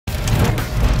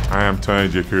I am Tonye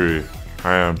Jekiri.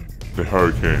 I am the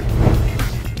Hurricane.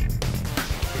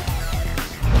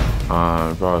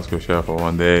 If I was to share for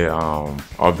one day,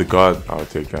 off the god, I'll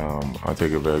take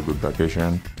a very good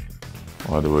vacation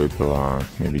all the way to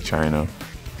maybe China.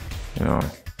 You know,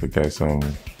 to get some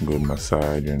good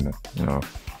massage and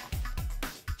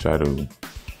try to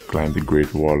climb the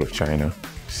Great Wall of China,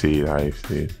 see it how you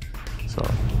see it. So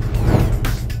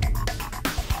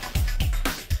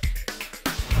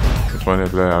the funny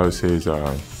player I would say is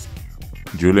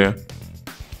Julian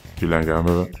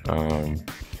Gamble.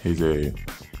 He's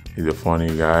a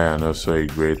funny guy and also a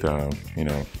great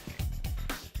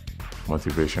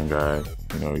motivation guy.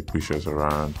 You know, he pushes us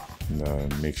around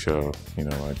and make sure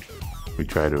we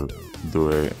try to do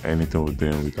anything we're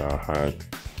doing with our heart.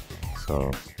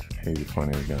 So he's the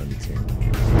funniest guy on the team.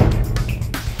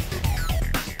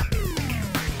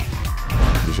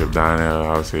 Bishop Daniel,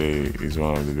 I would say, is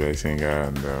one of the best singers,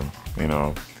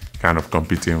 and kind of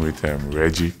competing with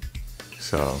Reggie.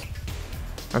 So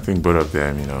I think both of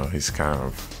them, he's kind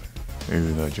of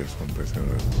maybe not just one person.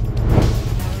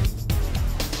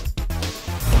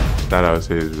 That I would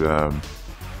say is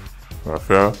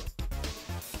Raphael.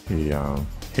 He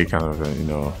kind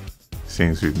of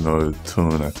sings with no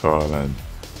tune at all, and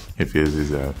he feels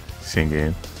he's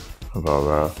singing about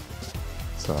rap.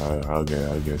 So I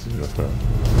guess it's Raphael.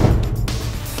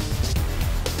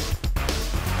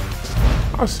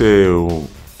 I'll say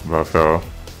Raphael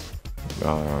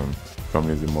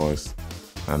comes the most,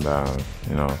 and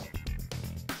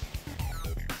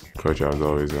coach has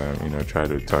always tried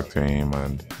to talk to him,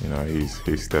 and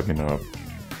he's stepping up,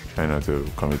 trying not to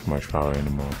commit much foul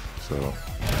anymore. So